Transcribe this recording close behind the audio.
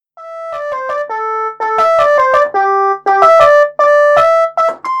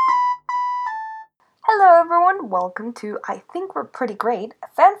welcome to I Think We're Pretty Great, a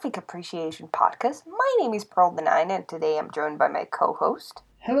fanfic appreciation podcast. My name is Pearl9, and today I'm joined by my co-host.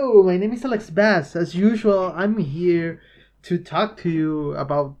 Hello, my name is Alex Bass. As usual, I'm here to talk to you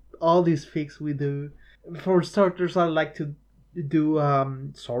about all these fics we do. For starters, I'd like to do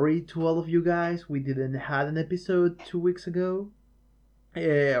sorry to all of you guys. We didn't had an episode 2 weeks ago.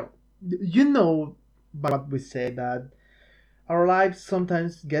 You know what we say that our lives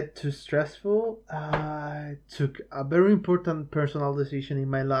sometimes get too stressful. I took a very important personal decision in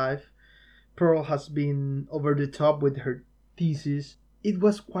my life. Pearl has been over the top with her thesis. It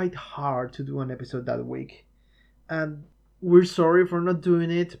was quite hard to do an episode that week. And we're sorry for not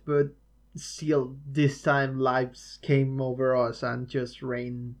doing it, but still, this time lives came over us and just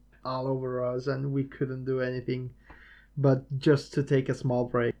rained all over us, and we couldn't do anything but just to take a small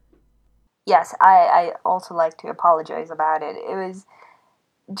break. Yes, I also like to apologize about it. It was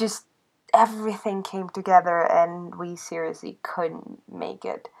just everything came together and we seriously couldn't make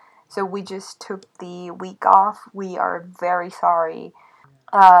it. So we just took the week off. We are very sorry.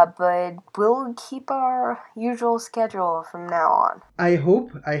 But we'll keep our usual schedule from now on. I hope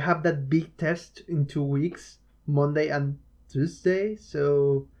I have that big test in 2 weeks, Monday and Tuesday,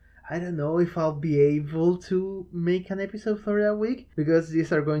 so I don't know if I'll be able to make an episode for that week, because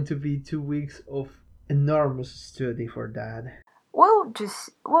these are going to be 2 weeks of enormous study for that. We'll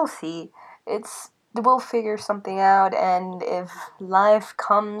see. We'll figure something out, and if life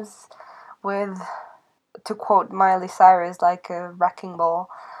comes with, to quote Miley Cyrus, like a wrecking ball.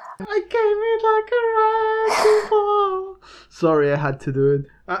 I came in like a wrecking ball. Sorry, I had to do it.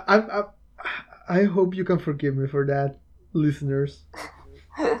 I hope you can forgive me for that, listeners.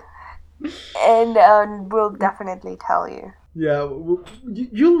 And we'll definitely tell you. Yeah,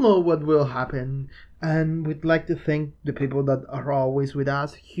 you'll know what will happen. And we'd like to thank the people that are always with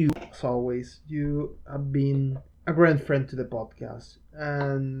us. Hugh, as always, you have been a great friend to the podcast.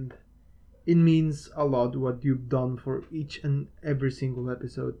 And it means a lot what you've done for each and every single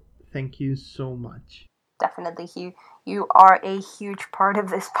episode. Thank you so much. Definitely, Hugh. You are a huge part of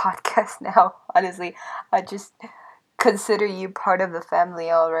this podcast now. Honestly, I just consider you part of the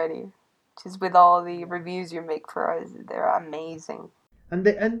family already. Just with all the reviews you make for us, they're amazing. And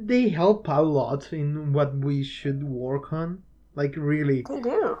they help a lot in what we should work on. Like really, They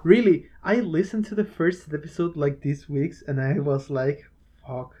do. really, I listened to the first episode like this week's, and I was like,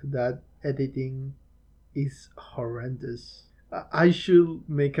 "Fuck, that editing is horrendous." I should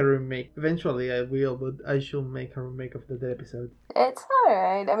make a remake. Eventually, I will, but I should make a remake of that episode. It's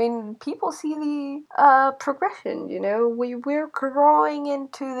alright. I mean, people see the progression, you know? We're growing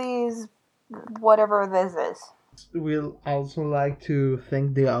into these, whatever this is. We'll also like to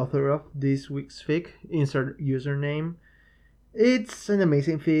thank the author of this week's fic, Insertusername. It's an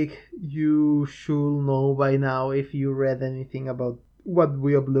amazing fic. You should know by now, if you read anything about what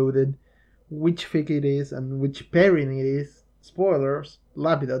we uploaded, which fic it is and which pairing it is. Spoilers,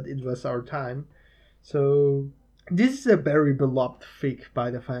 Lapidot, it was our time. So, this is a very beloved fic by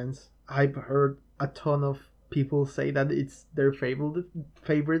the fans. I've heard a ton of people say that it's their favorite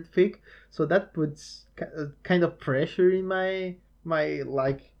fic, so that puts kind of pressure in my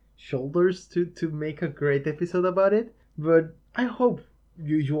like shoulders to make a great episode about it. But I hope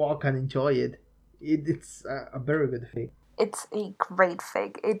you all can enjoy it. It's a very good fic. It's a great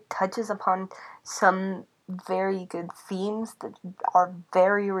fic. It touches upon some very good themes that are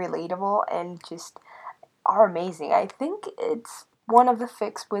very relatable and just are amazing. I think it's one of the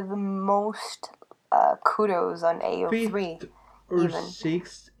fics with the most kudos on AO3. Fifth or Even.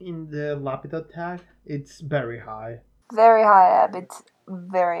 sixth in the Lapidot tag, it's very high. Very high up. It's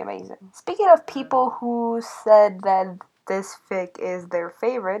very amazing. Speaking of people who said that this fic is their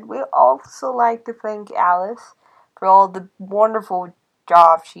favorite, we also like to thank Alice for all the wonderful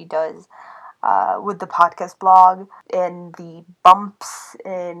job she does with the podcast blog and the bumps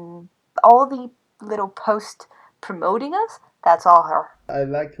and all the little posts promoting us. That's all her. I'd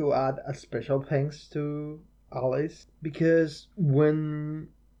like to add a special thanks to Alice, because when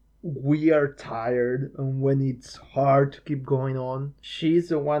we are tired and when it's hard to keep going on, she's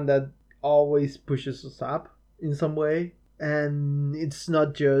the one that always pushes us up in some way. And it's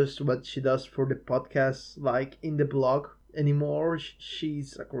not just what she does for the podcast, like in the blog anymore.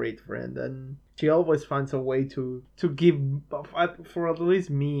 She's a great friend, and she always finds a way to give, for at least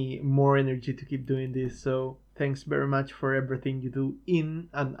me, more energy to keep doing this. So thanks very much for everything you do in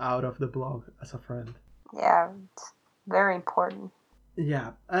and out of the blog as a friend. Yeah, it's very important.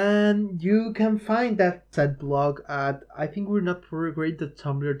 Yeah, and you can find that said blog at I think we're not very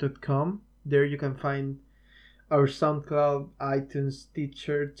great.tumblr.com. There you can find our SoundCloud, iTunes,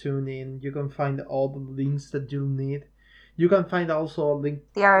 Stitcher, TuneIn. You can find all the links that you'll need. You can find also a link.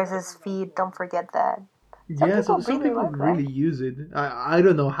 The RSS feed, don't forget that. Some Yeah, people so some really people like that. really use it. I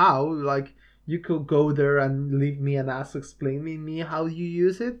don't know how. Like you could go there and leave me an ask explaining me how you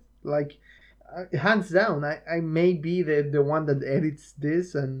use it. Like hands down, I may be the one that edits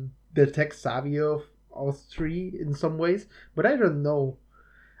this and the tech savvy of us three in some ways, but I don't know.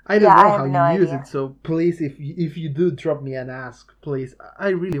 I Yeah, don't I know have how no you use idea. it. So please, if you do drop me an ask, please. I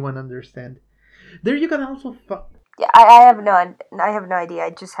really want to understand. There you can also Yeah, I have no idea. I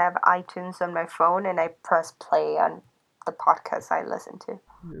just have iTunes on my phone and I press play on the podcast I listen to.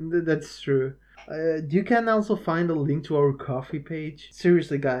 That's true. You can also find a link to our coffee page.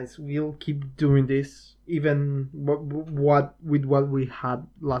 Seriously, guys, we'll keep doing this. Even what with what we had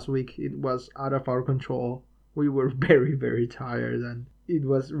last week, it was out of our control. We were very tired, and it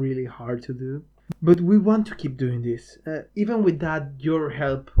was really hard to do. But we want to keep doing this. Even with that, your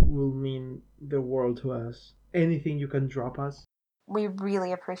help will mean the world to us. Anything you can drop us. We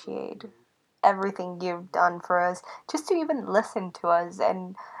really appreciate everything you've done for us, just to even listen to us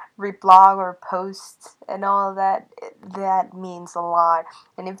and reblog or post and all that. That means a lot.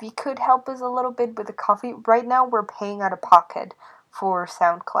 And if you could help us a little bit with the coffee, right now we're paying out of pocket for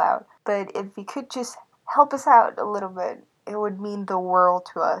SoundCloud, but if you could just help us out a little bit, it would mean the world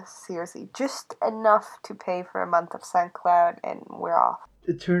to us. Seriously, just enough to pay for a month of SoundCloud and we're off.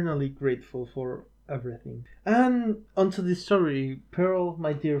 Eternally grateful for everything. And onto the story, Pearl,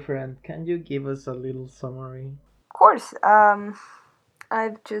 my dear friend, can you give us a little summary? Of course,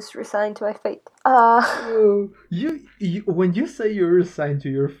 I've just resigned to my fate. Oh, you when you say you're resigned to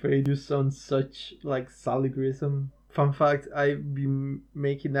your fate, you sound such like Sally Grissom. Fun fact: I've been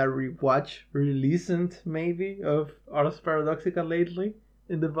making a rewatch, re-listened maybe of Ars Paradoxica lately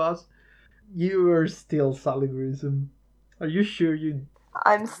in the bus. You are still Sally Grissom. Are you sure you?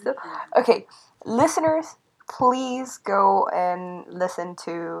 I'm still okay. Listeners, please go and listen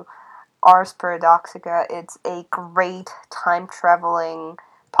to Ars Paradoxica. It's a great time traveling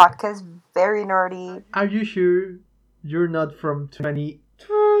podcast, very nerdy. Are you sure you're not from 20?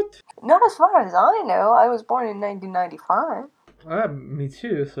 Not as far as I know. I was born in 1995. Me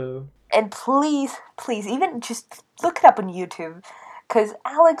too. So And please, even just look it up on YouTube. Because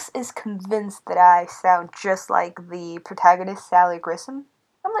Alex is convinced that I sound just like the protagonist, Sally Grissom.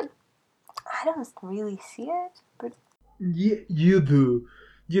 I'm like, I don't really see it, but yeah, you do.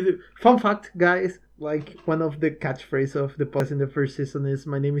 You do. Fun fact, guys. Like one of the catchphrases of the podcast in the first season is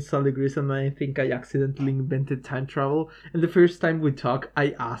 "My name is Sally Grissom, and I think I accidentally invented time travel." And the first time we talked,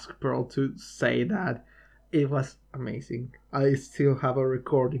 I asked Pearl to say that. It was amazing. I still have a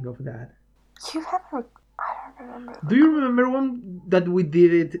recording of that. you haven't. I don't remember the Do you recording. remember one that we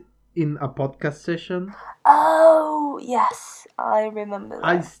did it in a podcast session? Oh, yes, I remember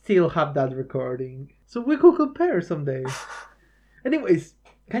I that. still have that recording, so we could compare someday. Anyways,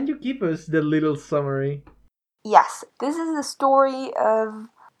 can you give us the little summary? Yes, this is the story of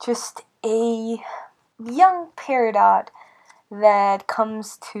just a young peridot that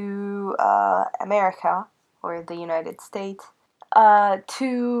comes to America or the United States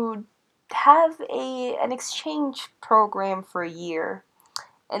to have an exchange program for a year.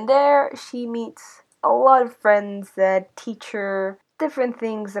 And there she meets a lot of friends that teach her different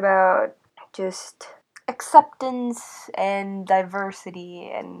things about just acceptance and diversity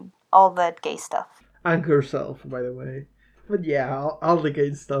and all that gay stuff. And herself, by the way. But yeah, all the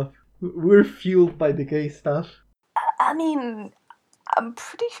gay stuff. We're fueled by the gay stuff. I mean, I'm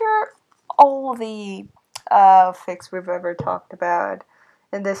pretty sure all the fics we've ever talked about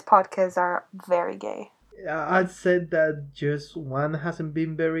in this podcast are very gay. I'd said that just one hasn't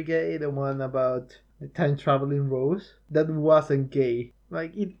been very gay, the one about the time traveling Rose. That wasn't gay.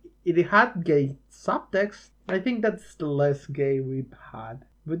 Like, it had gay subtext. I think that's the less gay we've had.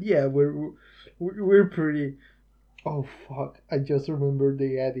 But yeah, we're pretty. Oh fuck! I just remembered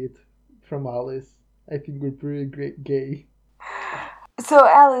the edit from Alice. I think we're pretty great gay. So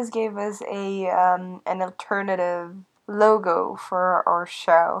Alice gave us an alternative logo for our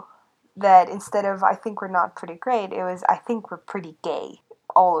show. That instead of "I think we're not pretty great," it was "I think we're pretty gay,"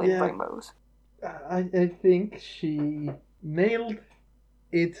 all in Yeah, rainbows. I think she nailed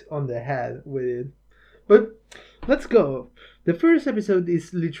it on the head with it. But let's go. The first episode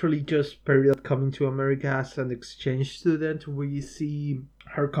is literally just Period coming to America as an exchange student. We see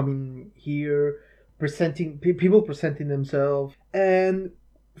her coming here, presenting people presenting themselves, and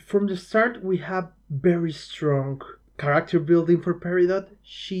from the start we have very strong character building for Peridot.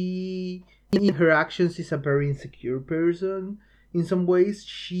 She, in her actions, is a very insecure person. In some ways,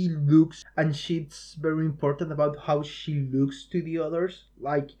 she looks, and she's very important about how she looks to the others,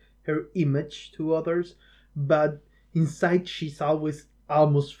 like her image to others. But inside, she's always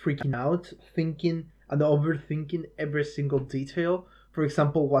almost freaking out, thinking and overthinking every single detail. For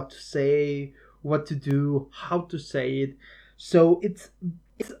example, what to say, what to do, how to say it. So it's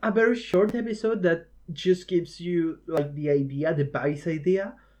a very short episode that just gives you like the idea, the base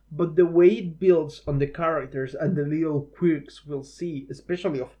idea, but the way it builds on the characters and the little quirks we'll see,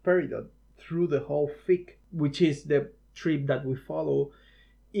 especially of Peridot, through the whole fic, which is the trip that we follow,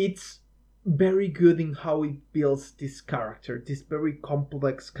 it's very good in how it builds this character, this very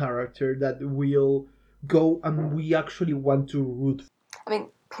complex character that will go and we actually want to root. I mean,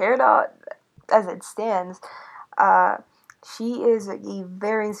 Peridot, as it stands, uh, she is a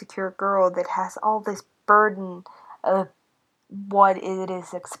very insecure girl that has all this burden of what it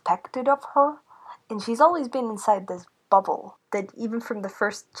is expected of her. And she's always been inside this bubble that even from the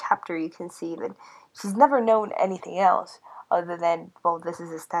first chapter you can see that she's never known anything else other than, well, this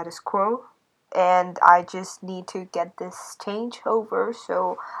is a status quo and I just need to get this change over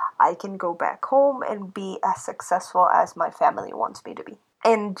so I can go back home and be as successful as my family wants me to be.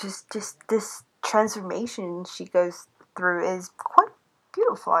 And just this transformation she goes through is quite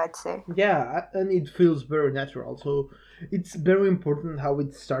beautiful, I'd say. Yeah, and it feels very natural. So it's very important how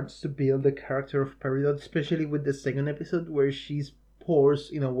it starts to build the character of Peridot, especially with the second episode where she's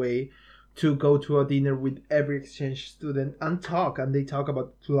forced in a way to go to a dinner with every exchange student and talk, and they talk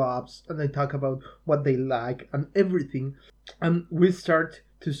about clubs and they talk about what they like and everything. And we start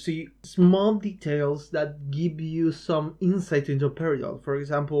to see small details that give you some insight into Peridot. For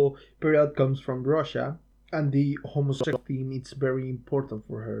example, Peridot comes from Russia, and the homosexual theme is very important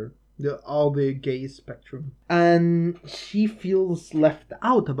for her. All the gay spectrum, and she feels left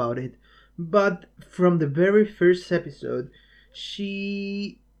out about it. But from the very first episode,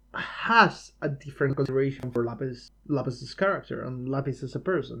 she has a different consideration for Lapis's character and Lapis as a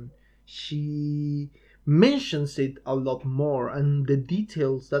person. She mentions it a lot more, and the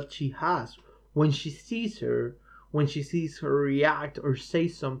details that she has when she sees her react or say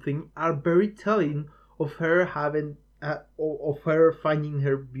something, are very telling of her having of her finding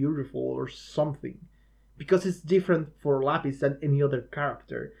her beautiful or something, because it's different for Lapis than any other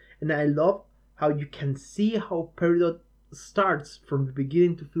character. And I love how you can see how Peridot starts from the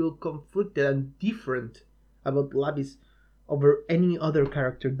beginning to feel conflicted and different about Lapis over any other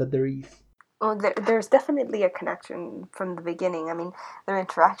character that there is. Well, there's definitely a connection from the beginning. I mean, their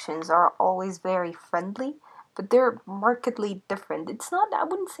interactions are always very friendly, but they're markedly different. It's not, I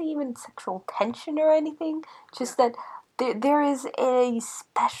wouldn't say even sexual tension or anything, just that there is a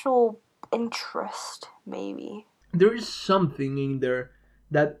special interest, maybe. There is something in there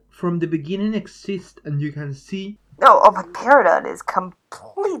that from the beginning exists, and you can see. No, oh, but Peridot is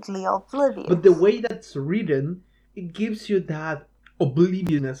completely But the oblivious. way that's written, it gives you that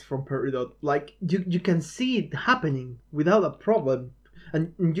obliviousness from Peridot. Like you can see it happening without a problem,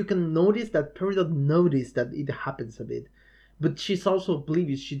 and you can notice that Peridot noticed that it happens a bit, but she's also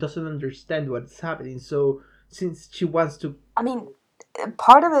oblivious. She doesn't understand what's happening. So since she wants to, I mean,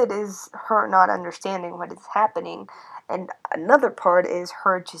 part of it is her not understanding what is happening, and another part is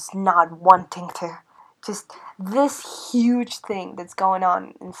her just not wanting to. Just this huge thing that's going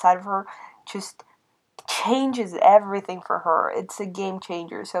on inside of her just changes everything for her. It's a game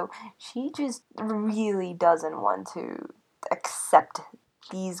changer. So she just really doesn't want to accept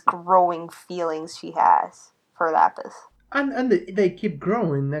these growing feelings she has for Lapis. and they keep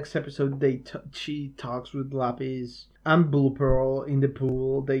growing. Next episode, she talks with Lapis and Blue Pearl in the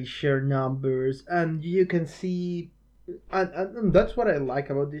pool. They share numbers, and you can see, and that's what I like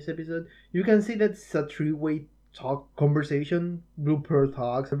about this episode. You can see that it's a three-way talk conversation. Blue Pearl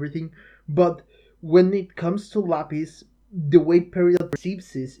talks everything, but when it comes to Lapis, the way Period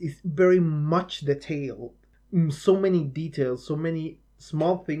perceives this is very much detailed. So many details, so many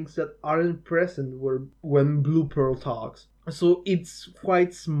small things that aren't present when Blue Pearl talks. So it's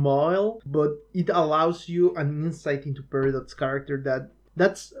quite small, but it allows you an insight into Peridot's character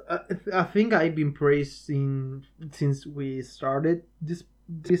that's a thing I've been praising since we started this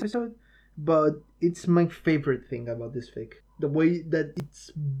episode, but it's my favorite thing about this fic. The way that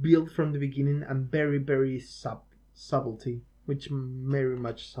it's built from the beginning, and very subtlety, which very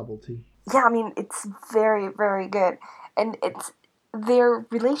much subtlety. Yeah, I mean, it's very, very good. And it's their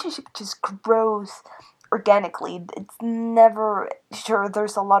relationship just grows organically. It's never, sure,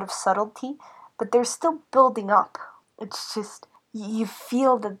 there's a lot of subtlety, but they're still building up. It's just, you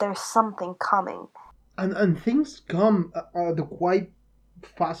feel that there's something coming. And things come at a quite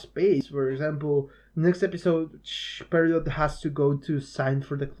fast pace. For example, Next episode, Period has to go to sign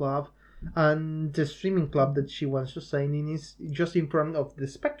for the club, and the streaming club that she wants to sign in is just in front of the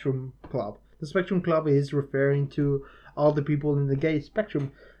Spectrum Club. The Spectrum Club is referring to all the people in the gay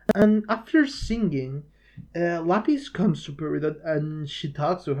spectrum. And after singing, Lapis comes to Period and she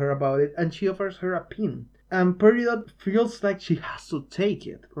talks to her about it and she offers her a pin. And Period feels like she has to take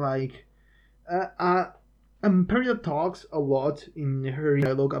it. Like, uh, uh, Period talks a lot in her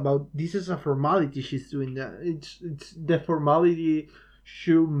dialogue about this is a formality she's doing. That it's the formality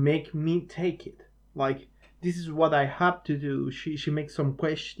should make me take it. Like this is what I have to do. She makes some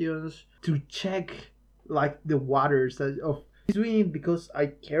questions to check like the waters that of she's doing it because I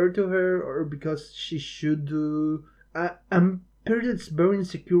care to her or because she should do. And Period's very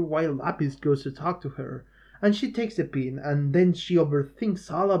insecure while Lapis goes to talk to her and she takes the pin and then she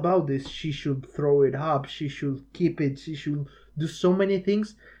overthinks all about this. She should throw it up, she should keep it, she should do so many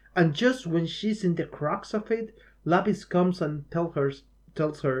things. And just when she's in the crux of it, Lapis comes and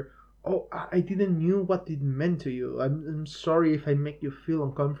tells her, "Oh, I didn't knew what it meant to you. I'm sorry if I make you feel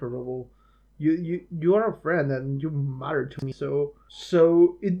uncomfortable. You are a friend and you matter to me."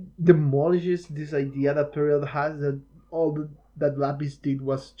 So it demolishes this idea that Period has that that Lapis did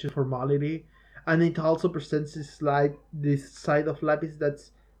was just formality, and it also presents this side of Lapis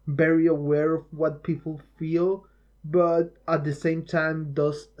that's very aware of what people feel, but at the same time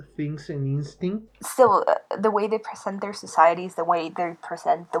does things in instinct. Still, the way they present their societies, the way they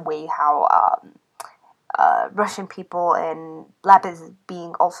present the way how Russian people, and Lapis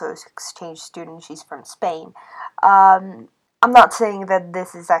being also an exchange student, she's from Spain. I'm not saying that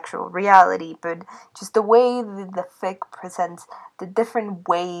this is actual reality, but just the way the fic presents the different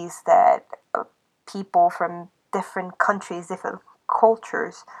ways that people from different countries, different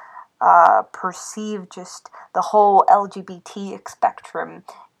cultures, perceive just the whole LGBT spectrum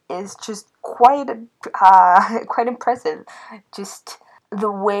is just quite quite impressive. Just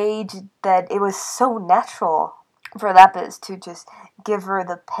the way that it was so natural for Lapis to just give her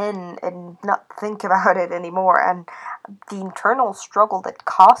the pin and not think about it anymore, and the internal struggle that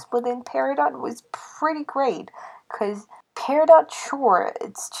caused within Peridot was pretty great, because Peridot, sure,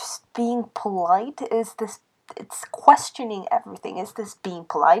 it's just being polite. Is this? It's questioning everything. Is this being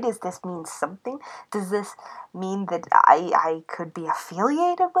polite? Does this mean something? Does this mean that I could be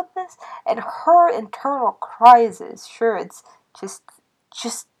affiliated with this? And her internal crisis, sure, it's just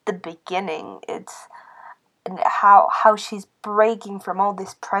just the beginning. It's and how she's breaking from all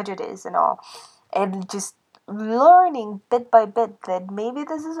this prejudice and all, and just learning bit by bit that maybe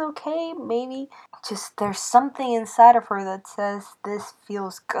this is okay, maybe just there's something inside of her that says this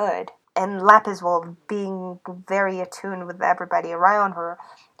feels good. And Lapis, well, being very attuned with everybody around her,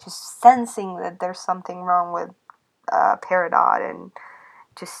 just sensing that there's something wrong with Peridot, and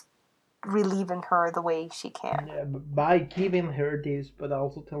just relieving her the way she can. Yeah, by giving her this, but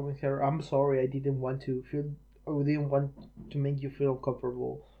also telling her, "I'm sorry, I didn't want to make you feel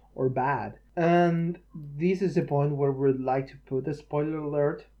uncomfortable or bad." And this is the point where we'd like to put a spoiler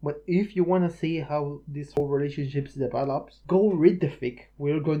alert. But if you want to see how this whole relationship develops, go read the fic.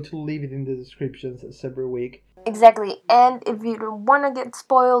 We're going to leave it in the descriptions as every week. Exactly, and if you want to get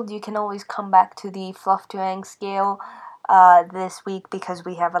spoiled, you can always come back to the Fluff to Ang scale this week because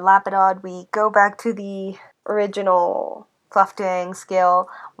we have a Lapidod. We go back to the original Fluff to Ang scale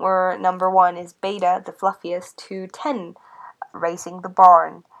where number 1 is Beta, the fluffiest, to 10, Racing the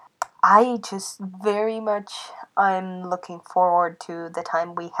Barn. I just very much I'm looking forward to the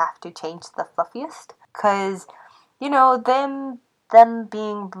time we have to change the fluffiest, because them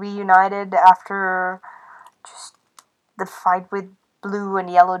being reunited after just the fight with Blue and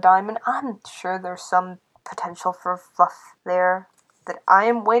Yellow Diamond, I'm sure there's some potential for fluff there that I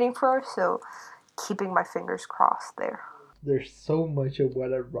am waiting for, so keeping my fingers crossed there. There's so much I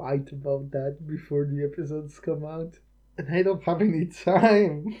want to write about that before the episodes come out. And I don't have any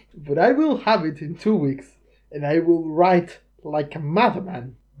time. But I will have it in 2 weeks. And I will write like a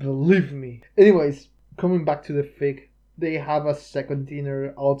madman. Believe me. Anyways, coming back to the fic. They have a second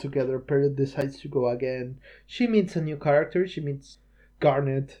dinner all together. Period decides to go again. She meets a new character. She meets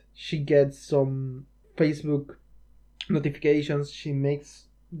Garnet. She gets some Facebook notifications. She makes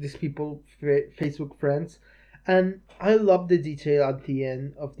these people Facebook friends. And I love the detail at the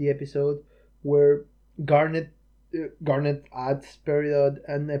end of the episode where Garnet Garnet adds Period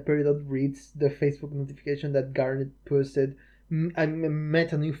and Period reads the Facebook notification that Garnet posted. I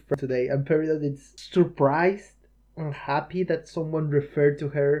met a new friend today, and Period is surprised and happy that someone referred to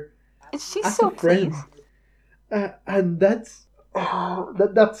her She's as a so pleased. friend. And that's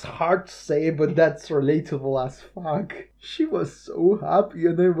That's hard to say, but that's relatable as fuck. She was so happy,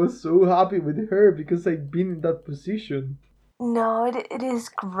 and I was so happy with her because I'd been in that position. No, it is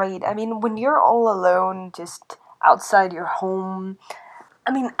great. I mean, when you're all alone, just outside your home.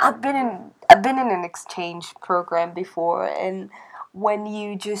 I mean, I've been in an exchange program before, and when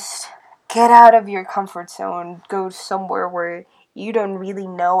you just get out of your comfort zone, go somewhere where you don't really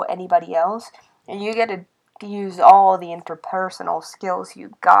know anybody else, and you get to use all the interpersonal skills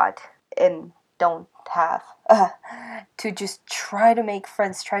you got and don't have to just try to make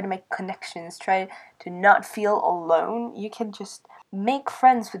friends, try to make connections, try to not feel alone. You can just make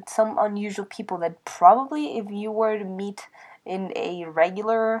friends with some unusual people that probably, if you were to meet in a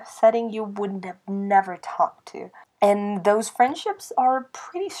regular setting, you wouldn't have never talked to. And those friendships are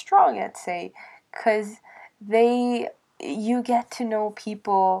pretty strong, I'd say, because they you get to know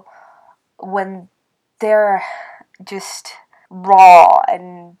people when they're just raw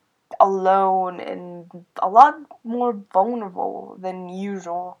and alone and a lot more vulnerable than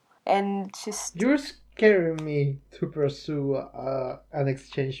usual. And just, You're scaring me to pursue an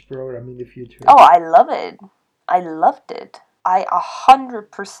exchange program in the future. oh, I love it. I loved it. I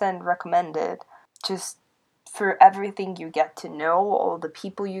 100% recommend it. Just for everything you get to know, all the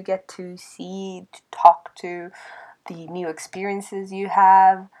people you get to see, to talk to, the new experiences you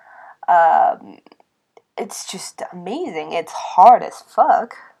have. Um, it's just amazing. It's hard as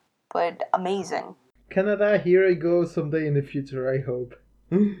fuck, but amazing. Canada, here I go someday in the future, I hope.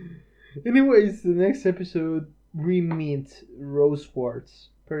 Anyways, the next episode, we meet Rose Quartz.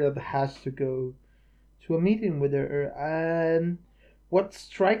 Period has to go to a meeting with her, and what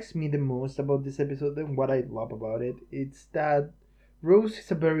strikes me the most about this episode and what I love about it, it's that Rose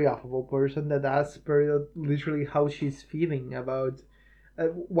is a very affable person that asks Period literally how she's feeling about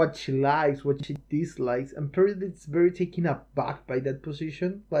what she likes, what she dislikes, and Period is very taken aback by that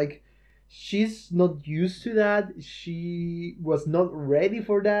position. Like, she's not used to that. She was not ready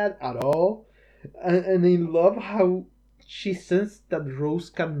for that at all. And I love how she sensed that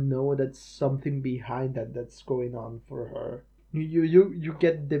Rose can know that something behind that that's going on for her. You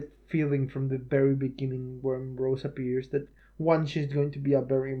get the feeling from the very beginning when Rose appears that one, she's going to be a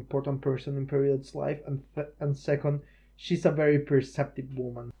very important person in Period's life, and second, she's a very perceptive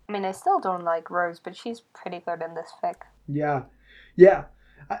woman. I mean, I still don't like Rose, but she's pretty good in this fic. Yeah, yeah.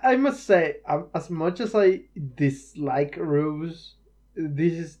 I must say, as much as I dislike Rose,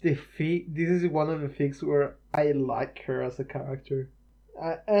 this is one of the things where I like her as a character.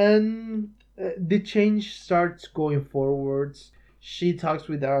 And the change starts going forwards. She talks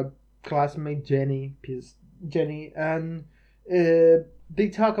with our classmate Jenny, and they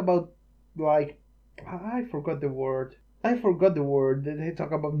talk about, like, I forgot the word. I forgot the word. They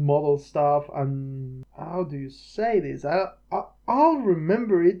talk about model stuff, and how do you say this? I'll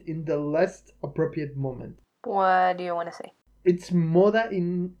remember it in the less appropriate moment. What do you want to say? It's moda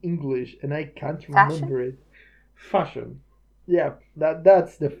in English, and I can't Fashion? remember it. Fashion. Yeah,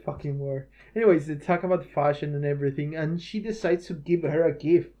 that's the fucking word. Anyways, they talk about fashion and everything, and she decides to give her a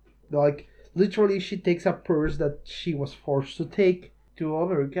gift. Like, literally, she takes a purse that she was forced to take to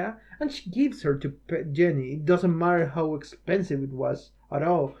America, and she gives her to Jenny. It doesn't matter how expensive it was at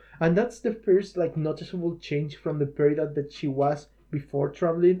all. And that's the first, like, noticeable change from the period that she was before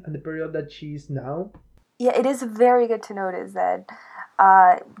traveling and the period that she is now. Yeah, it is very good to notice that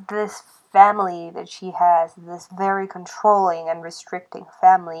uh, this family that she has, this very controlling and restricting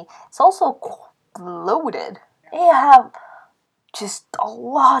family, it's also loaded. They have just a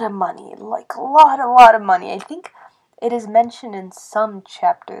lot of money, like a lot of money. I think it is mentioned in some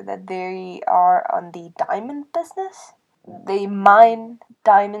chapter that they are on the diamond business. They mine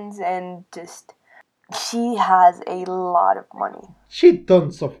diamonds and just she has a lot of money. She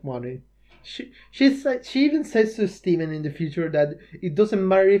tons of money. She even says to Steven in the future that it doesn't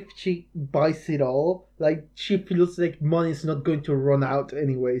matter if she buys it all. Like, she feels like money is not going to run out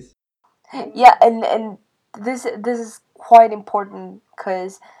anyways. Yeah, and this is quite important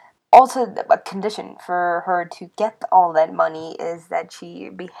because also a condition for her to get all that money is that she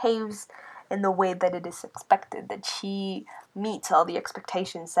behaves in the way that it is expected, that she meets all the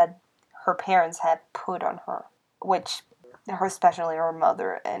expectations that her parents had put on her, which her especially her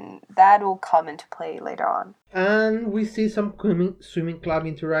mother, and that will come into play later on. And we see some swimming club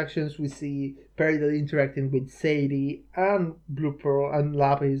interactions. We see Peridot interacting with Sadie and Blue Pearl and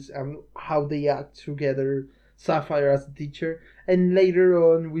Lapis and how they act together. Sapphire as a teacher. And later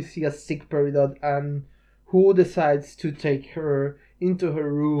on, we see a sick Peridot and who decides to take her into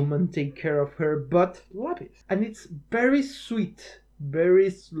her room and take care of her but Lapis. And it's very sweet,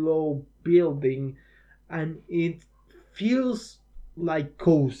 very slow building, and it feels like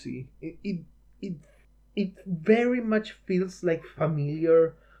cozy. It it very much feels like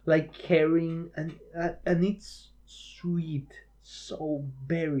familiar, like caring, and it's sweet, so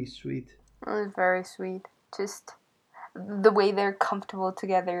very sweet. It was very sweet. Just the way they're comfortable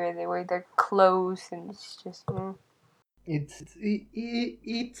together, the way they're close, and it's just.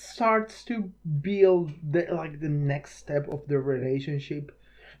 It starts to build the next step of the relationship,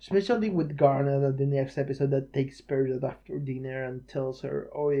 especially with Garnet at the next episode that takes Period after dinner and tells her,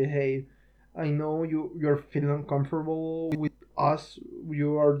 "Oh hey, I know you're feeling uncomfortable with us.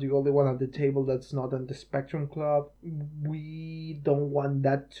 You are the only one at the table that's not on the Spectrum Club. We don't want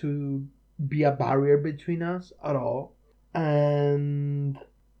that to be a barrier between us at all." And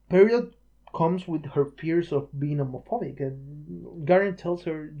Period comes with her fears of being homophobic, and Garen tells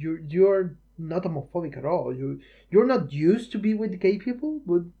her, "You're not homophobic at all. You're not used to be with gay people,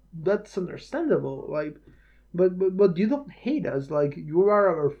 but that's understandable. Like, but you don't hate us. Like, you are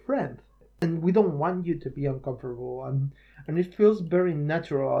our friend, and we don't want you to be uncomfortable." And it feels very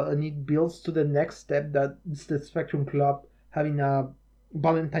natural, and it builds to the next step, that it's the Spectrum Club having a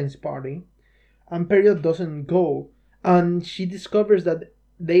Valentine's party, and Period doesn't go, and she discovers that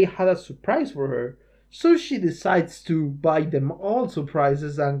they had a surprise for her. So she decides to buy them all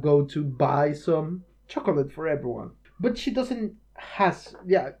surprises and go to buy some chocolate for everyone. But she doesn't has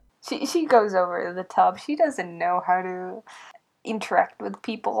yeah She goes over the top. She doesn't know how to interact with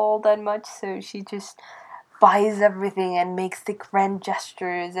people all that much, so she just buys everything and makes the grand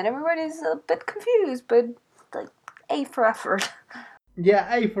gestures, and everybody's a bit confused, but like, A for effort.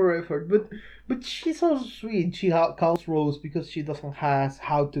 yeah, A for effort. But she's so sweet. She calls Rose because she doesn't has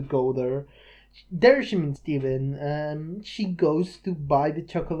how to go there. There she meets Steven, and she goes to buy the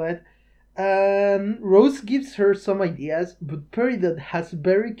chocolate. Rose gives her some ideas, but Peridot has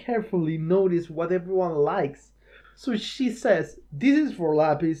very carefully noticed what everyone likes. So she says, "This is for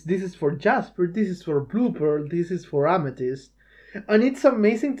Lapis, this is for Jasper, this is for Blue Pearl, this is for Amethyst." And it's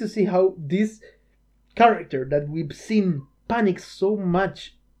amazing to see how this character that we've seen panic so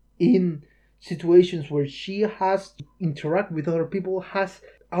much in situations where she has to interact with other people has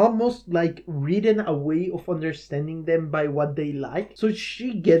almost like written a way of understanding them by what they like. So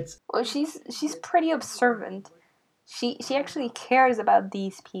she gets Well, she's pretty observant. She actually cares about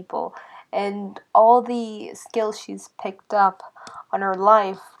these people, and all the skills she's picked up on her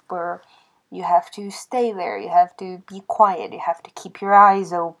life, where you have to stay there, you have to be quiet, you have to keep your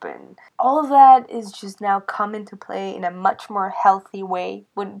eyes open. All of that is just now come into play in a much more healthy way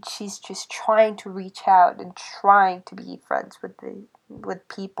when she's just trying to reach out and trying to be friends with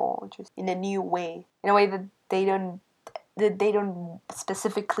people just in a new way, in a way that they don't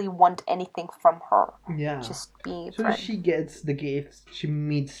specifically want anything from her, yeah. just being a So friend. she gets the gifts, she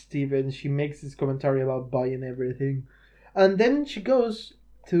meets Steven, she makes this commentary about buying everything. And then she goes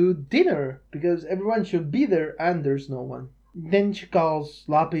to dinner because everyone should be there and there's no one. Then she calls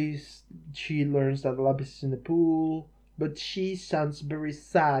Lapis. She learns that Lapis is in the pool, but she sounds very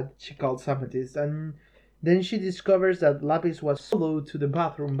sad. She calls Amethyst, and then she discovers that Lapis was followed to the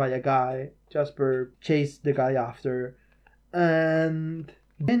bathroom by a guy. Jasper chased the guy after, and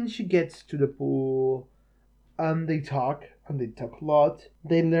then she gets to the pool, and they talk a lot.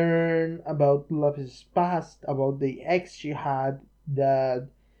 They learn about Lapis's past, about the ex she had, that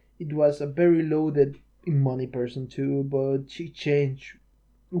it was a very loaded in money person too, but she changed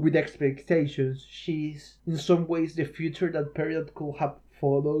with expectations. She's in some ways the future that Period could have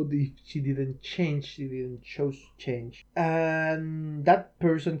followed if she didn't change, she didn't choose to change. And that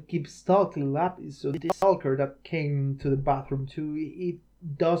person keeps stalking Lapis, so this stalker that came to the bathroom too, it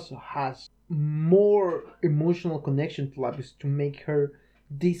does has more emotional connection to Lapis to make her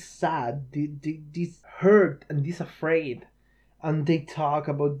this sad, this hurt and this afraid. And they talk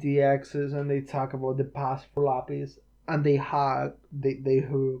about the exes and they talk about the past for Lapis, and they hug,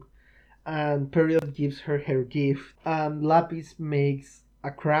 and Period gives her her gift, and Lapis makes a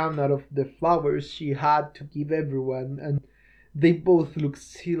crown out of the flowers she had to give everyone, and they both look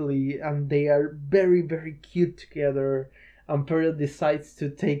silly and they are very very cute together. And Period decides to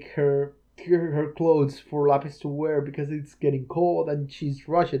take her clothes for Lapis to wear because it's getting cold and she's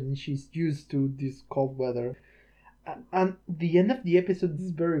Russian and she's used to this cold weather. And the end of the episode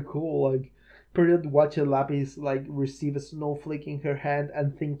is very cool. Like, Period watching Lapis like receive a snowflake in her hand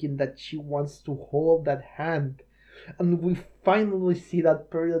and thinking that she wants to hold that hand. And we finally see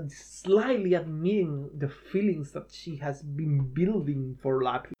that Period slightly admitting the feelings that she has been building for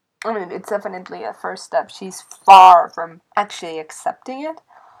Lapis. I mean, it's definitely a first step. She's far from actually accepting it.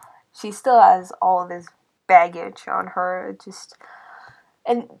 She still has all this baggage on her,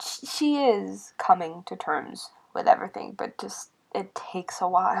 and she is coming to terms with everything, but just it takes a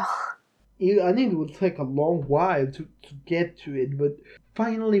while. And it will take a long while to get to it, but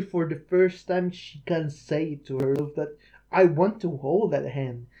finally, for the first time, she can say to herself that I want to hold that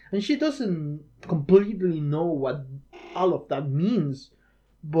hand. And she doesn't completely know what all of that means,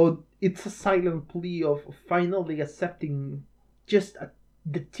 but it's a silent plea of finally accepting just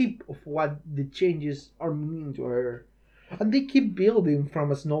the tip of what the changes are meaning to her. And they keep building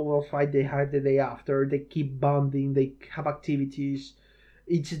from a snowball fight they had the day after. They keep bonding, they have activities.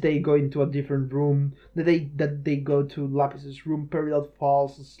 Each day go into a different room. The day that they go to Lapis's room, Period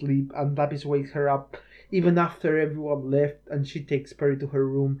falls asleep and Lapis wakes her up even after everyone left and she takes Perry to her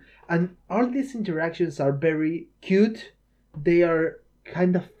room. And all these interactions are very cute. They are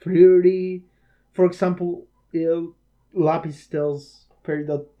kind of flirty. For example, Lapis tells Perry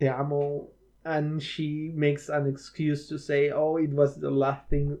that te amo and she makes an excuse to say, "Oh, it was the last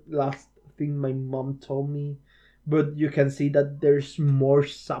thing my mom told me." But you can see that there's more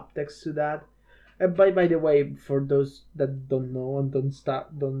subtext to that. And by the way, for those that don't know and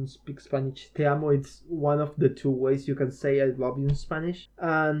don't speak Spanish, te amo it's one of the two ways you can say I love you in Spanish,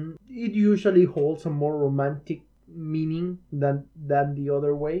 and it usually holds a more romantic meaning than the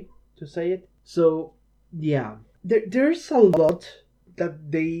other way to say it. So yeah, there's a lot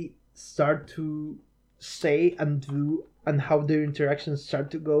that they start to say and do and how their interactions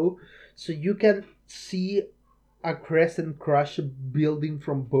start to go. So you can see a crescent crush building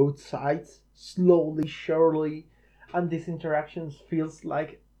from both sides, slowly, surely, and this interaction feels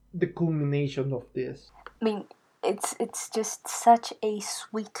like the culmination of this. I mean, it's just such a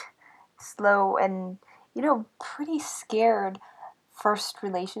sweet, slow, and pretty scared first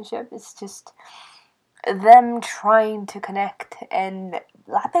relationship. It's just them trying to connect, and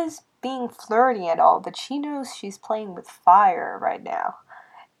Lapis being flirty and all, but she knows she's playing with fire right now,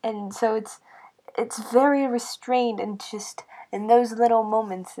 and so it's very restrained, and just in those little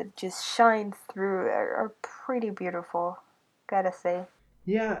moments that just shine through are pretty beautiful, gotta say.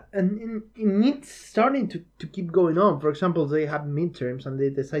 Yeah, and it's starting to keep going on. For example, they have midterms and they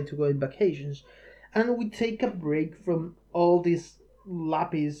decide to go on vacations, and we take a break from all these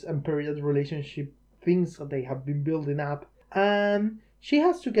Lapis and Period relationship things that they have been building up. And she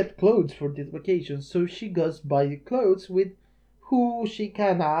has to get clothes for this vacation, so she goes buy clothes with who she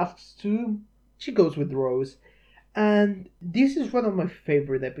can ask to. She goes with Rose, and this is one of my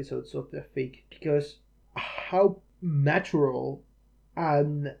favorite episodes of the fic because how natural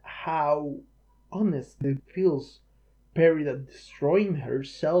and how honest it feels Perry that destroying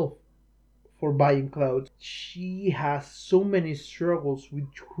herself for buying clothes. She has so many struggles with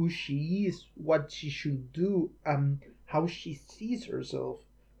who she is, what she should do, and how she sees herself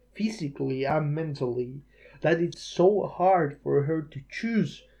physically and mentally that it's so hard for her to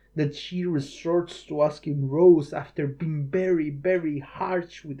choose that she resorts to asking Rose after being very, very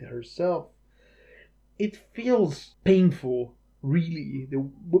harsh with herself. It feels painful, really.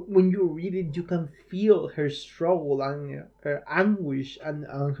 When you read it, you can feel her struggle and her anguish and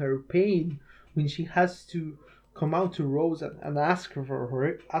her pain when she has to come out to Rose and ask her for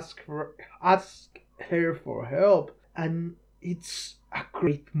help. And it's a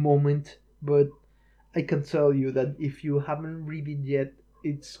great moment, but I can tell you that if you haven't read it yet,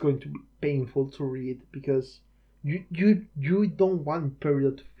 it's going to be painful to read because you don't want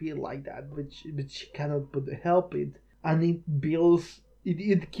Period to feel like that, but she cannot but help it, and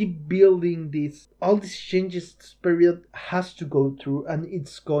it keep building this all these changes Period has to go through, and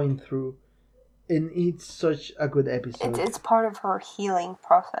it's going through, and it's such a good it's episode. it's part of her healing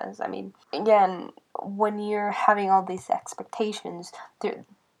process. I mean, again, when you're having all these expectations,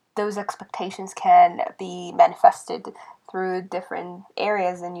 those expectations can be manifested through different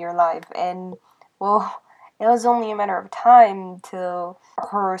areas in your life, and well, it was only a matter of time till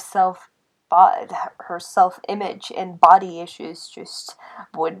her her self image and body issues just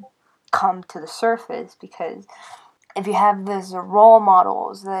would come to the surface, because if you have these role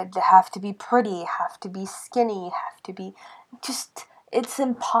models that have to be pretty, have to be skinny, have to be just, it's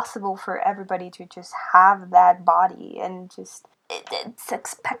impossible for everybody to just have that body, and just it's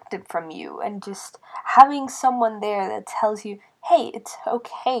expected from you, and just having someone there that tells you, hey, it's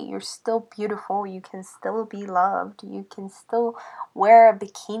okay, you're still beautiful, you can still be loved, you can still wear a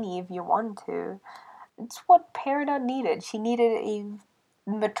bikini if you want to. It's what Peridot needed. She needed a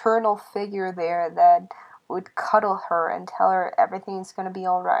maternal figure there that would cuddle her and tell her everything's gonna be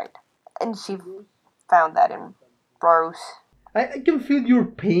alright. And she found that in Rose. I can feel your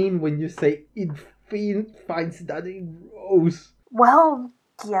pain when you say finds that in Rose. Well,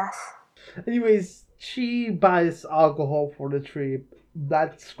 yes. Anyways, she buys alcohol for the trip.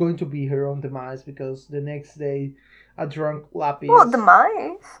 That's going to be her own demise because the next day a drunk Well, the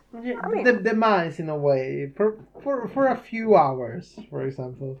Lapis. mice. Yeah, I mean, the mice in a way for a few hours, for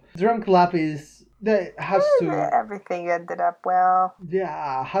example. Drunk Lapis that has to everything ended up well.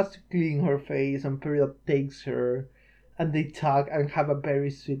 yeah has to clean her face and Period takes her and they talk and have a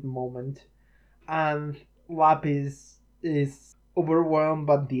very sweet moment and Lapis is overwhelmed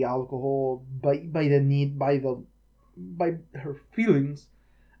by the alcohol by the need by her feelings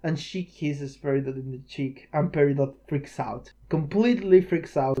and she kisses Peridot in the cheek, and Peridot freaks out. Completely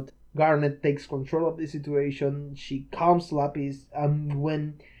freaks out. Garnet takes control of the situation. She calms Lapis, and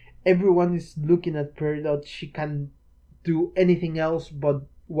when everyone is looking at Peridot, she can do anything else but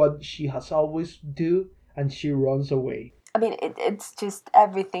what she has always do, and she runs away. I mean, it's just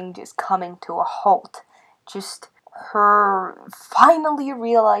everything just coming to a halt. Just her finally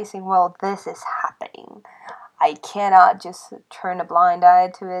realizing, well, this is happening. I cannot just turn a blind eye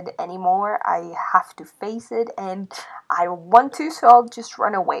to it anymore. I have to face it, and I want to, so I'll just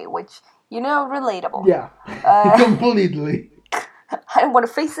run away, which, relatable. Yeah, Uh, completely. I don't want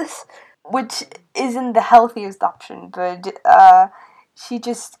to face this, which isn't the healthiest option, but she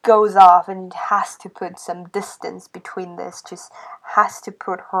just goes off and has to put some distance between this, just has to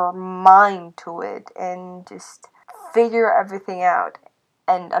put her mind to it and just figure everything out.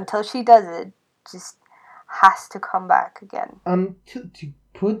 And until she does it, just has to come back again. To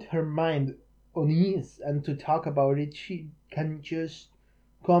put her mind on ease and to talk about it, she can just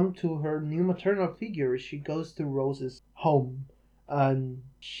come to her new maternal figure. She goes to Rose's home and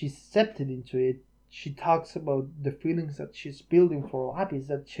she's accepted into it. She talks about the feelings that she's building for Lapis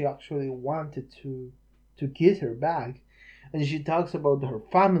that she actually wanted to get her back. And she talks about her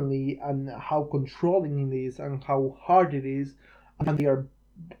family and how controlling it is and how hard it is. And they are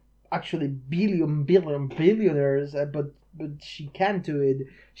actually billionaires, but she can't do it.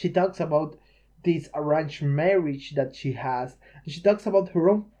 She talks about this arranged marriage that she has. She talks about her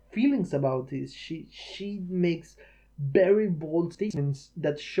own feelings about this. She makes very bold statements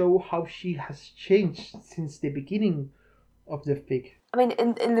that show how she has changed since the beginning of the fic. I mean,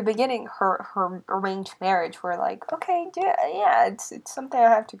 in the beginning, her arranged marriage, we're like, okay, yeah, it's something I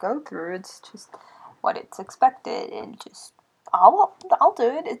have to go through. It's just what it's expected, and just I'll do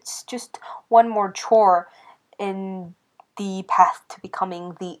it. It's just one more chore in the path to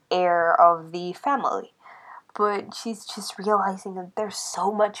becoming the heir of the family. But she's just realizing that there's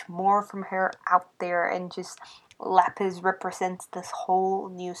so much more from her out there, and just Lapis represents this whole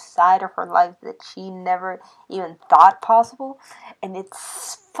new side of her life that she never even thought possible, and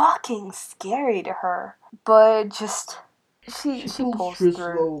it's fucking scary to her. But just she She she pulls pulls through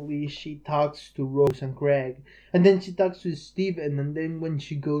through. slowly. She talks to Rose and Greg, and then she talks to Steven, and then when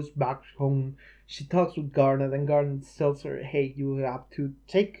she goes back home, she talks with Garnet, and Garnet tells her, "Hey, you have to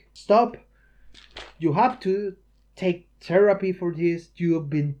stop. You have to take therapy for this. You have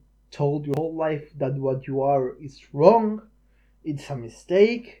been told your whole life that what you are is wrong. It's a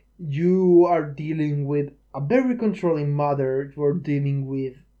mistake. You are dealing with a very controlling mother. You're dealing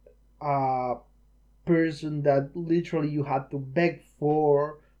with a person that literally you had to beg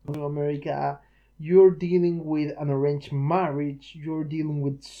for in America. You're dealing with an arranged marriage. You're dealing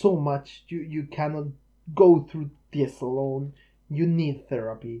with so much. You cannot go through this alone. You need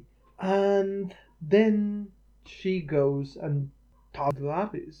therapy." And then she goes and talks to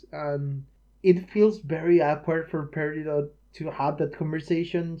Lapis, and it feels very awkward for Perdita to have that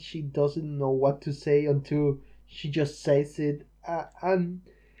conversation. She doesn't know what to say until she just says it, and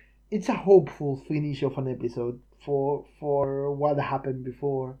it's a hopeful finish of an episode for what happened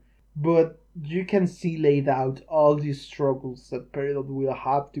before. But you can see laid out all these struggles that Peridot will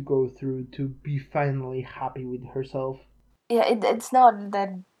have to go through to be finally happy with herself. Yeah, it's not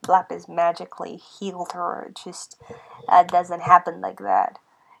that Lapis magically healed her. It just doesn't happen like that.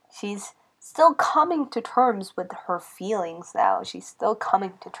 She's still coming to terms with her feelings now. She's still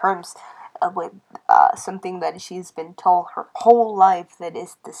coming to terms with something that she's been told her whole life that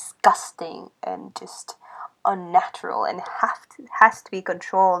is disgusting and just unnatural and has to be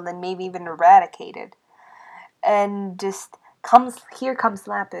controlled and maybe even eradicated. And just comes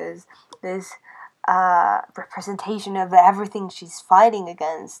Lapis, this representation of everything she's fighting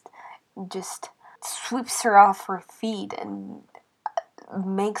against, just sweeps her off her feet and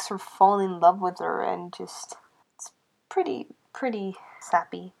makes her fall in love with her, and just it's pretty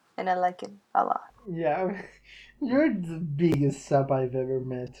sappy, and I like it a lot. Yeah, you're the biggest sap I've ever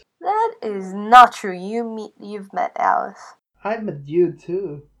met. That is not true. You've met Alice. I met you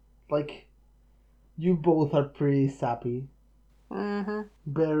too. Like, you both are pretty sappy. Mm-hmm.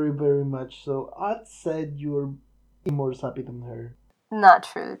 Very, very much so. I'd said you're more sappy than her. Not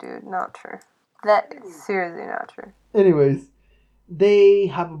true, dude. Not true. That is seriously not true. Anyways, they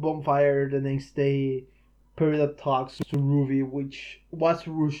have a bonfire the next day. Period talks to Ruby, which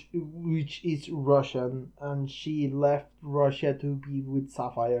is Russian, and she left Russia to be with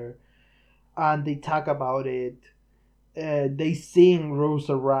Sapphire. And they talk about it. They sing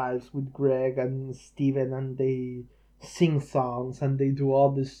Rosa Rise with Greg and Steven, and they sing songs and they do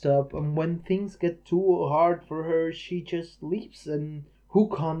all this stuff. And when things get too hard for her, she just leaves. And who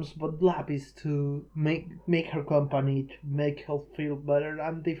comes but Lapis to make her company, to make her feel better?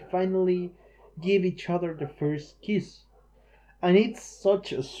 And they finally give each other the first kiss. And it's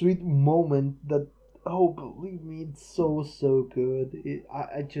such a sweet moment that, oh, believe me, it's so good.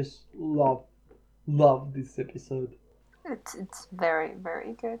 I just love this episode. It's very,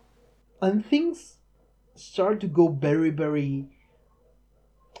 very good. And things start to go very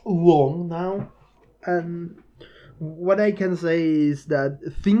long now. And what I can say is that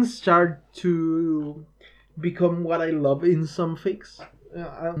things start to become what I love in some fics,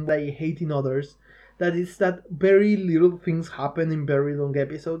 and I hate in others. That is that very little things happen in very long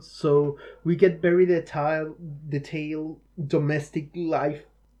episodes, so we get very detailed domestic life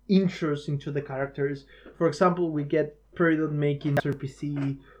intros into the characters. For example, we get Peridot making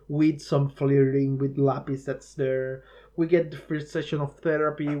PC with some flirting with Lapis that's there. We get the first session of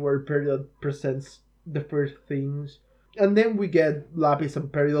therapy where Peridot presents the first things. And then we get Lapis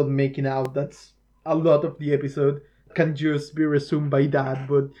and Peridot making out. That's a lot of the episode. Can just be resumed by that,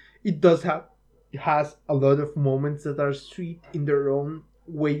 but it does have has a lot of moments that are sweet in their own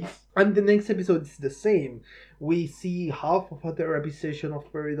ways. And the next episode is the same. We see half of a therapy session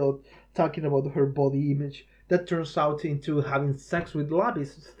of Peridot talking about her body image that turns out into having sex with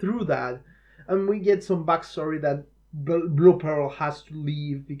Lapis through that. And we get some backstory that Blue Pearl has to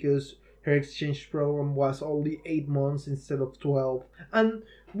leave because her exchange program was only 8 months instead of 12. And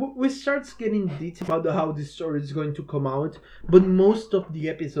we start getting details about how this story is going to come out, but most of the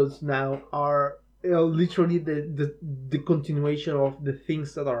episodes now are literally the continuation of the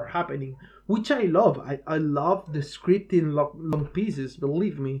things that are happening, which I love. I love the script in long pieces,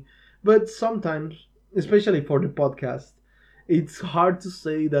 believe me. But sometimes, especially for the podcast, it's hard to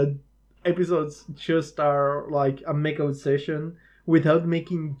say that episodes just are like a make-out session without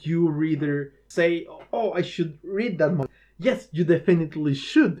making you reader say, oh, I should read that much. Yes, you definitely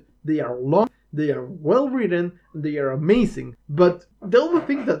should. They are long, they are well written, they are amazing. But the only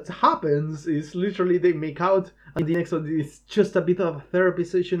thing that happens is literally they make out, and the next one is just a bit of a therapy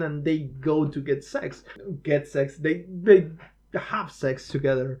session, and they go to get sex. Get sex. They have sex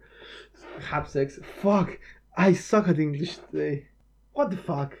together. Have sex. Fuck. I suck at English today. What the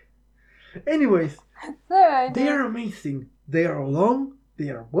fuck? Anyways, they are amazing. They are long, they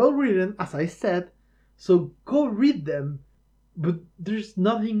are well written, as I said, so go read them. But there's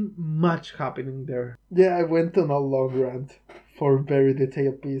nothing much happening there. Yeah, I went on a long rant for very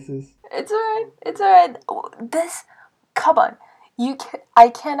detailed pieces. It's alright. It's alright. This, come on. I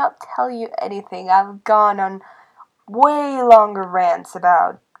cannot tell you anything. I've gone on way longer rants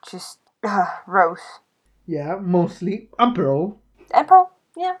about just Rose. Yeah, mostly. And Pearl. And Pearl.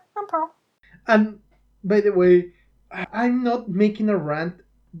 Yeah, and Pearl. And by the way, I'm not making a rant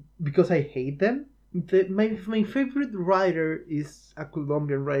because I hate them. My favorite writer is a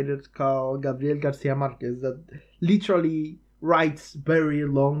Colombian writer called Gabriel Garcia Marquez that literally writes very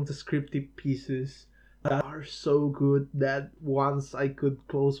long descriptive pieces that are so good that once I could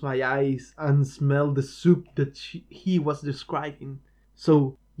close my eyes and smell the soup that he was describing.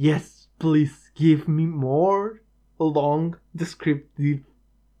 So, yes, please give me more long descriptive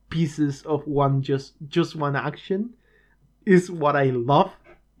pieces of just one action is what I love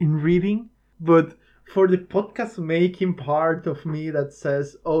in reading. But for the podcast making part of me that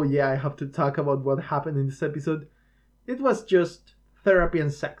says, oh yeah, I have to talk about what happened in this episode, it was just therapy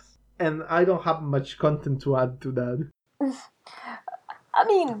and sex. And I don't have much content to add to that. I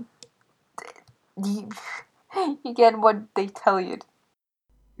mean, you, you get what they tell you.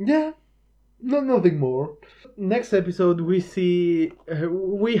 Yeah, nothing more. Next episode, we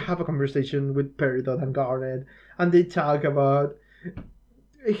have a conversation with Peridot and Garnet, and they talk about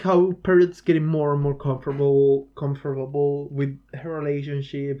how Peridot's getting more and more comfortable with her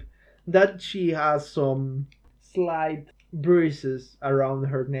relationship, that she has some slight bruises around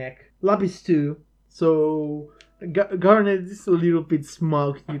her neck. Lapis too. So Garnet is a little bit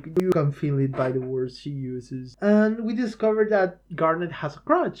smug. You can feel it by the words she uses. And we discover that Garnet has a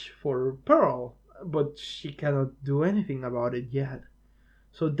crutch for Pearl, but she cannot do anything about it yet.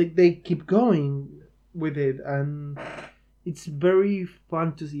 So they keep going with it, and It's very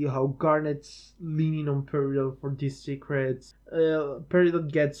fun to see how Garnet's leaning on Peridot for these secrets.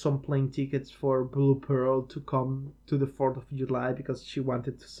 Peridot gets some plane tickets for Blue Pearl to come to the 4th of July because she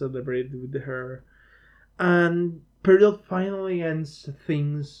wanted to celebrate with her. And Peridot finally ends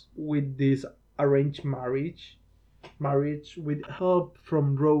things with this arranged marriage with help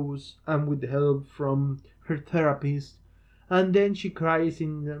from Rose and with help from her therapist. And then she cries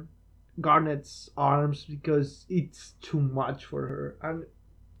in Garnet's arms because it's too much for her. And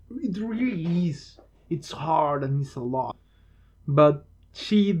it really is. It's hard and it's a lot. But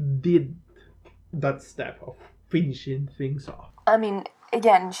she did that step of finishing things off. I mean,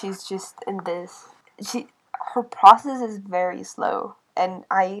 again, she's just in this. She Her process is very slow, and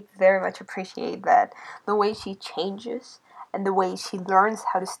I very much appreciate that. The way she changes and the way she learns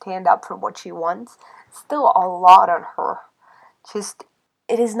how to stand up for what she wants, still a lot on her. Just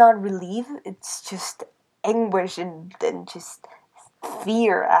it is not relief; it's just anguish and just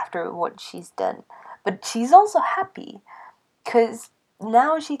fear after what she's done. But she's also happy because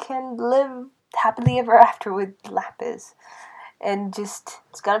now she can live happily ever after with Lapis, and just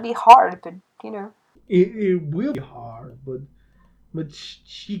it's gonna be hard, but you know. It will be hard, but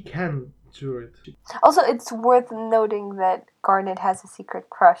she can do it. Also, it's worth noting that Garnet has a secret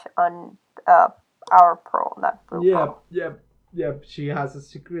crush on uh, our Pearl, not Blue Yep, Pearl. yep, yep. She has a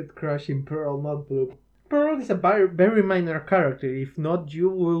secret crush in Pearl, not Blue. Pearl is a very minor character. If not, you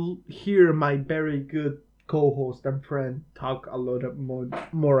will hear my very good co-host and friend talk a lot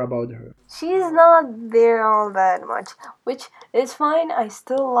more about her. She's not there all that much, which is fine. I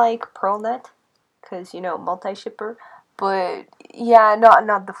still like PearlNet, because, multi shipper, but yeah,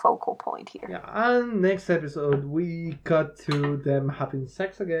 not the focal point here. Yeah, and next episode we cut to them having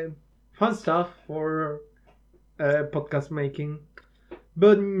sex again. Fun stuff for podcast making.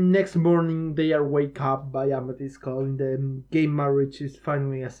 But next morning they are wake up by Amethyst calling them. Gay marriage is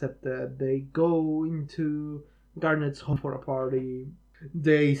finally accepted. They go into Garnet's home for a party.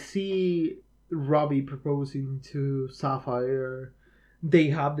 They see Robbie proposing to Sapphire. They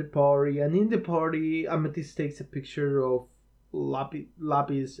have the party, and in the party, Amethyst takes a picture of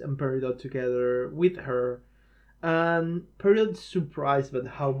Lapis and Peridot together with her, and Peridot's surprised by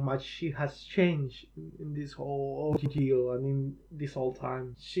how much she has changed in this whole deal and in this whole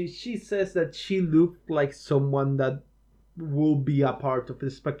time. She says that she looked like someone that will be a part of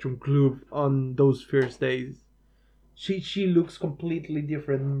the Spectrum Club on those first days. She looks completely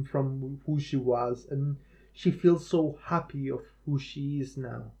different from who she was, and she feels so happy of who she is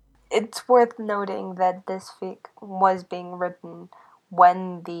now. It's worth noting that this fic was being written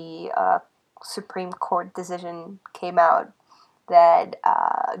when the Supreme Court decision came out that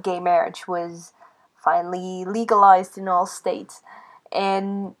gay marriage was finally legalized in all states,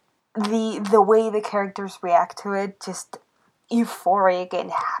 and the way the characters react to it, just euphoric and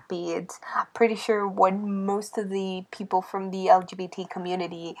happy. It's pretty sure what most of the people from the LGBT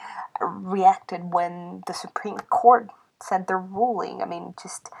community reacted when the Supreme Court said their ruling. I mean,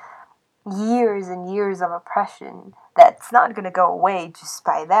 just years and years of oppression that's not going to go away just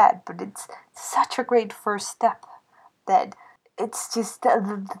by that, but it's such a great first step that it's just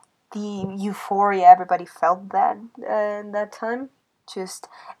the euphoria everybody felt that in that time. Just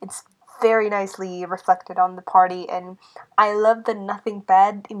it's very nicely reflected on the party, and I love that nothing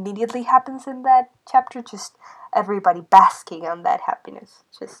bad immediately happens in that chapter. Just everybody basking on that happiness.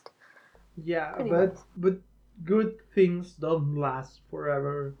 Just Yeah, pretty but nice. but good things don't last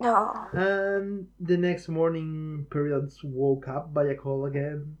forever. No, And the next morning, Periods woke up by a call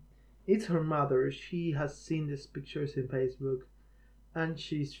again. It's her mother. She has seen these pictures in Facebook, and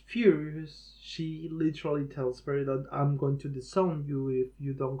she's furious. She literally tells Period, "I'm going to disown you if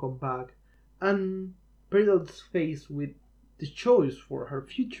you don't come back." And Period's faced with the choice for her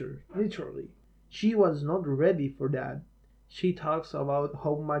future, literally. She was not ready for that. She talks about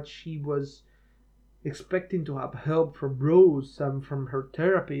how much she was expecting to have help from Rose and from her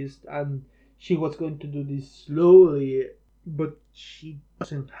therapist, and she was going to do this slowly, but she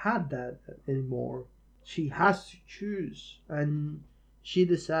doesn't have that anymore. She has to choose, and she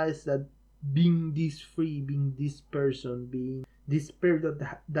decides that being this free, being this person, being this spirit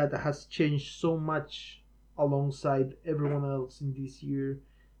that has changed so much alongside everyone else in this year,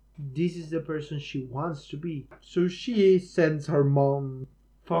 this is the person she wants to be. So she sends her mom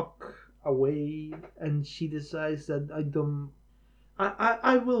fuck away, and she decides that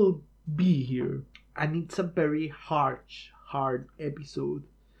I will be here. And it's a very hard episode,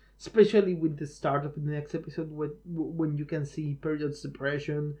 especially with the start of the next episode when you can see Period's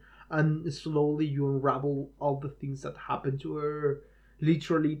depression, and slowly you unravel all the things that happened to her.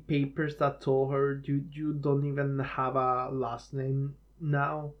 literally papers that told her you don't even have a last name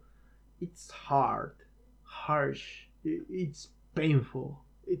now. It's hard, harsh. It's painful.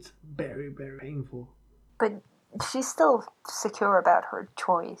 It's very, very painful. But she's still secure about her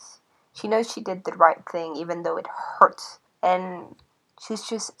choice. She knows she did the right thing, even though it hurts. And she's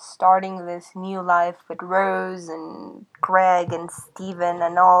just starting this new life with Rose and Greg and Steven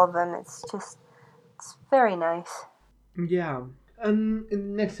and all of them. It's very nice. Yeah. And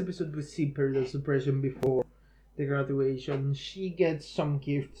in the next episode, we see Pearl's depression before the graduation. She gets some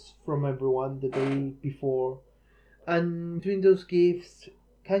gifts from everyone the day before. And between those gifts,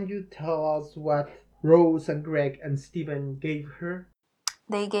 can you tell us what Rose and Greg and Steven gave her?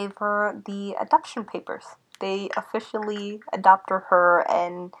 They gave her the adoption papers. They officially adopted her,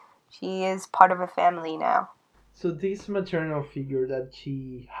 and she is part of a family now. So this maternal figure that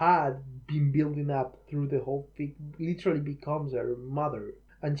she had been building up through the whole thing literally becomes her mother,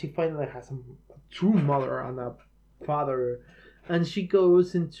 and she finally has a true mother and a father, and she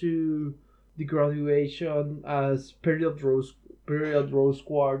goes into the graduation as period Rose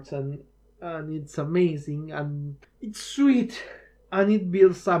Quartz, and it's amazing and it's sweet. And it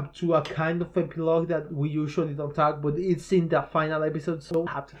builds up to a kind of epilogue that we usually don't talk, but it's in the final episode, so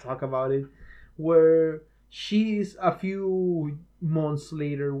I have to talk about it, where she is a few months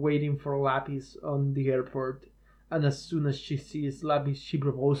later waiting for Lapis on the airport, and as soon as she sees Lapis, she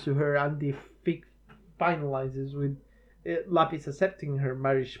proposes to her, and the fic finalizes with Lapis accepting her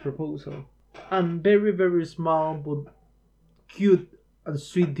marriage proposal. And very, very small but cute and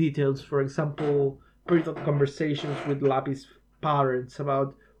sweet details. For example, private conversations with Lapis' parents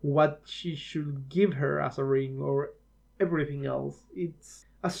about what she should give her as a ring or everything else. It's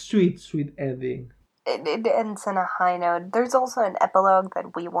a sweet, sweet ending. It ends on a high note. There's also an epilogue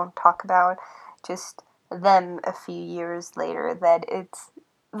that we won't talk about, just them a few years later, that it's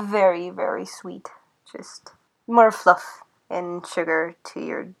very, very sweet. Just more fluff and sugar to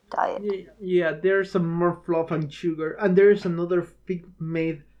your diet. Yeah, there's some more fluff and sugar, and there's another fic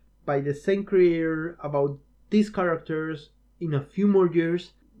made by the same creator about these characters in a few more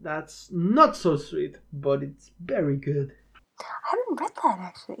years. That's not so sweet, but it's very good. I haven't read that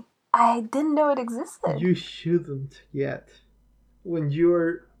actually. I didn't know it existed. You shouldn't yet. When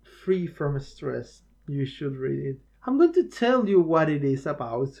you're free from stress, you should read it. I'm going to tell you what it is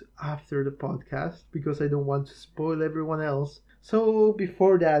about after the podcast because I don't want to spoil everyone else. So,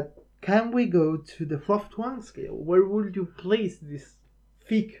 before that, can we go to the fluff to one scale? Where would you place this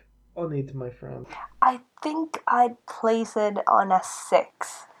fic on it, my friend? I think I'd place it on a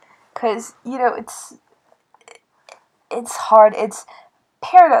 6. Because, it's hard. It's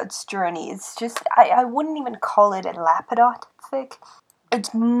Peridot's journey. It's just, I wouldn't even call it a Lapidot fic.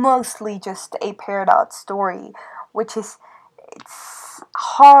 It's mostly just a Peridot story, which is, it's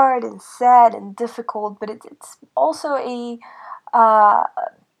hard and sad and difficult, but it's also uh,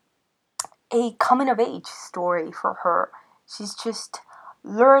 a coming of age story for her. She's just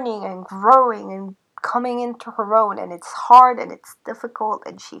learning and growing and coming into her own, and it's hard and it's difficult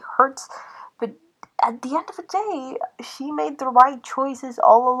and she hurts, but at the end of the day, she made the right choices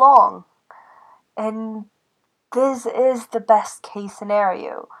all along. And this is the best case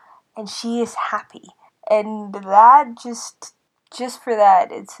scenario. And she is happy. And that just for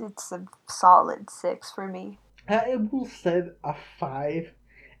that, it's a solid 6 for me. I will say a 5.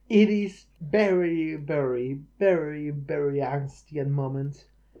 It is very, very, very, very angsty at moments,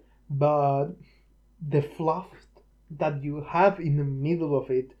 but the fluff that you have in the middle of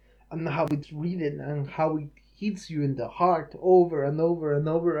it and how it's written and how it hits you in the heart over and over and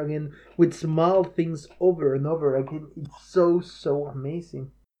over again with small things over and over again, it's so, so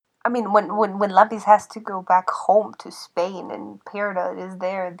amazing. I mean, when Lapis has to go back home to Spain and Perda is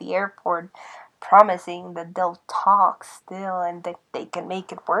there at the airport promising that they'll talk still and that they can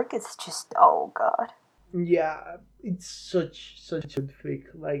make it work, it's just, oh god. Yeah, it's such a fic.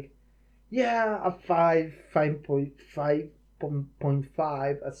 Like, yeah, a 5,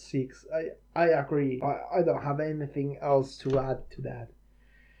 5.5, a 6. I agree. I don't have anything else to add to that.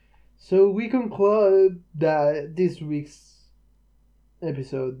 So we conclude that this week's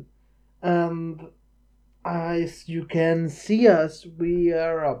episode, and as you can see us, we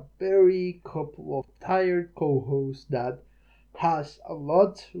are a very couple of tired co-hosts that has a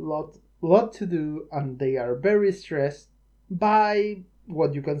lot to do, and they are very stressed by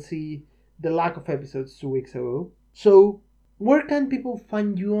what you can see the lack of episodes 2 weeks ago. So, where can people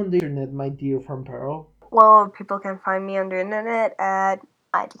find you on the internet, my dear from Pearl? Well, people can find me on the internet at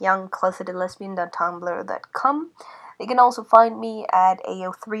youngclosetedlesbian.tumblr.com. They can also find me at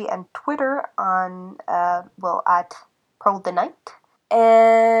AO3 and Twitter on, at Pearl the Night.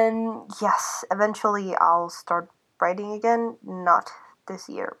 And yes, eventually I'll start writing again. Not this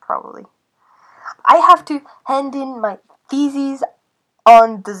year, probably. I have to hand in my thesis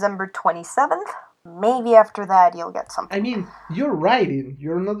on December 27th. Maybe after that you'll get something. I mean, you're writing.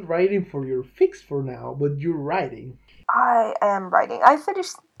 You're not writing for your fix for now, but you're writing. I am writing. I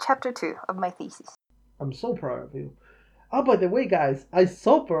finished chapter 2 of my thesis. I'm so proud of you. Oh, by the way, guys, I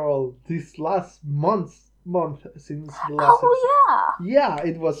saw Pearl this last month since the last episode. Oh, Yeah,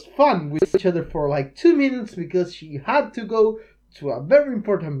 it was fun. We saw each other for like 2 minutes because she had to go to a very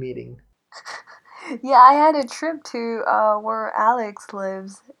important meeting. yeah. Yeah, I had a trip to where Alex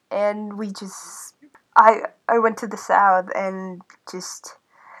lives, and we just. I went to the south and just.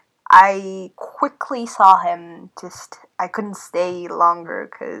 I quickly saw him. Just. I couldn't stay longer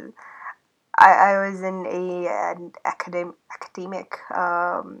because I was in an academic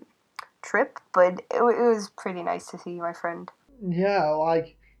trip, but it was pretty nice to see my friend. Yeah,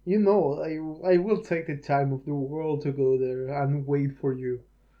 like I will take the time of the world to go there and wait for you.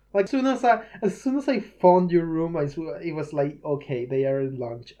 Like as soon as I found your room, it was like okay, they are at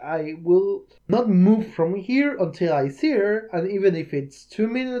lunch. I will not move from here until I see her, and even if it's 2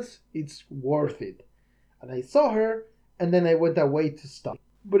 minutes, it's worth it. And I saw her, and then I went away to study.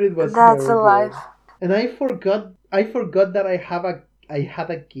 But it was That's very alive. good. And I forgot that I had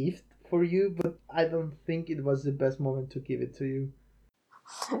a gift for you, but I don't think it was the best moment to give it to you.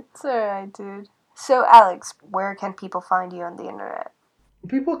 It's alright, dude. So, Alex, where can people find you on the internet?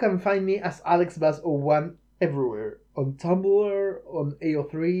 People can find me as AlexBass01 everywhere. On Tumblr, on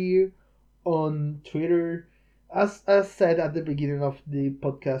AO3, on Twitter. As said at the beginning of the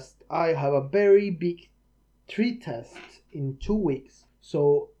podcast, I have a very big 3 tests in 2 weeks.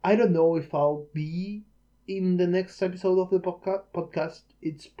 So I don't know if I'll be in the next episode of the podcast.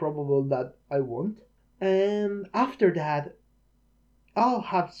 It's probable that I won't. And after that, I'll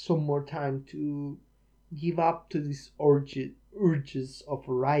have some more time to give up to these urges of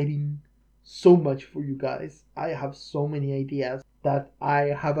writing so much for you guys. I have so many ideas that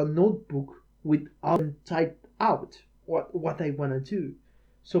I have a notebook with all them typed out what I wanna do.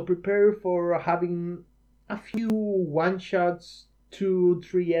 So prepare for having a few one shots, 2,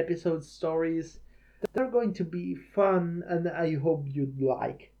 3 episode stories. They're going to be fun and I hope you'd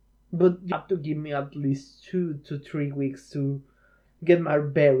like. But you have to give me at least 2 to 3 weeks to get my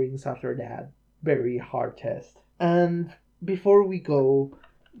bearings after that very hard test. And before we go,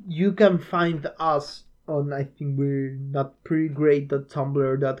 you can find us on I think we're not pretty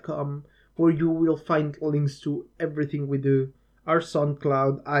great.tumblr.com where you will find links to everything we do. Our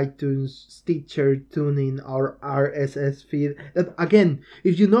SoundCloud, iTunes, Stitcher, TuneIn, our RSS feed. That again,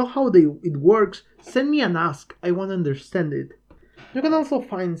 if you know how it works, send me an ask. I want to understand it. You can also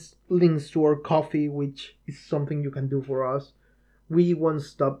find links to our coffee, which is something you can do for us. We won't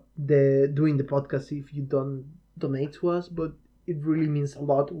stop doing the podcast if you don't donate to us, but it really means a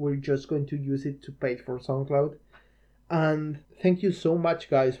lot. We're just going to use it to pay for SoundCloud. And thank you so much,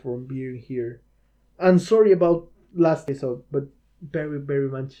 guys, for being here. And sorry about last episode, but very, very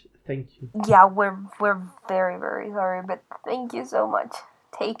much thank you. Yeah, we're very very sorry, but thank you so much.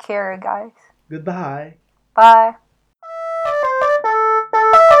 Take care, guys. Goodbye. Bye.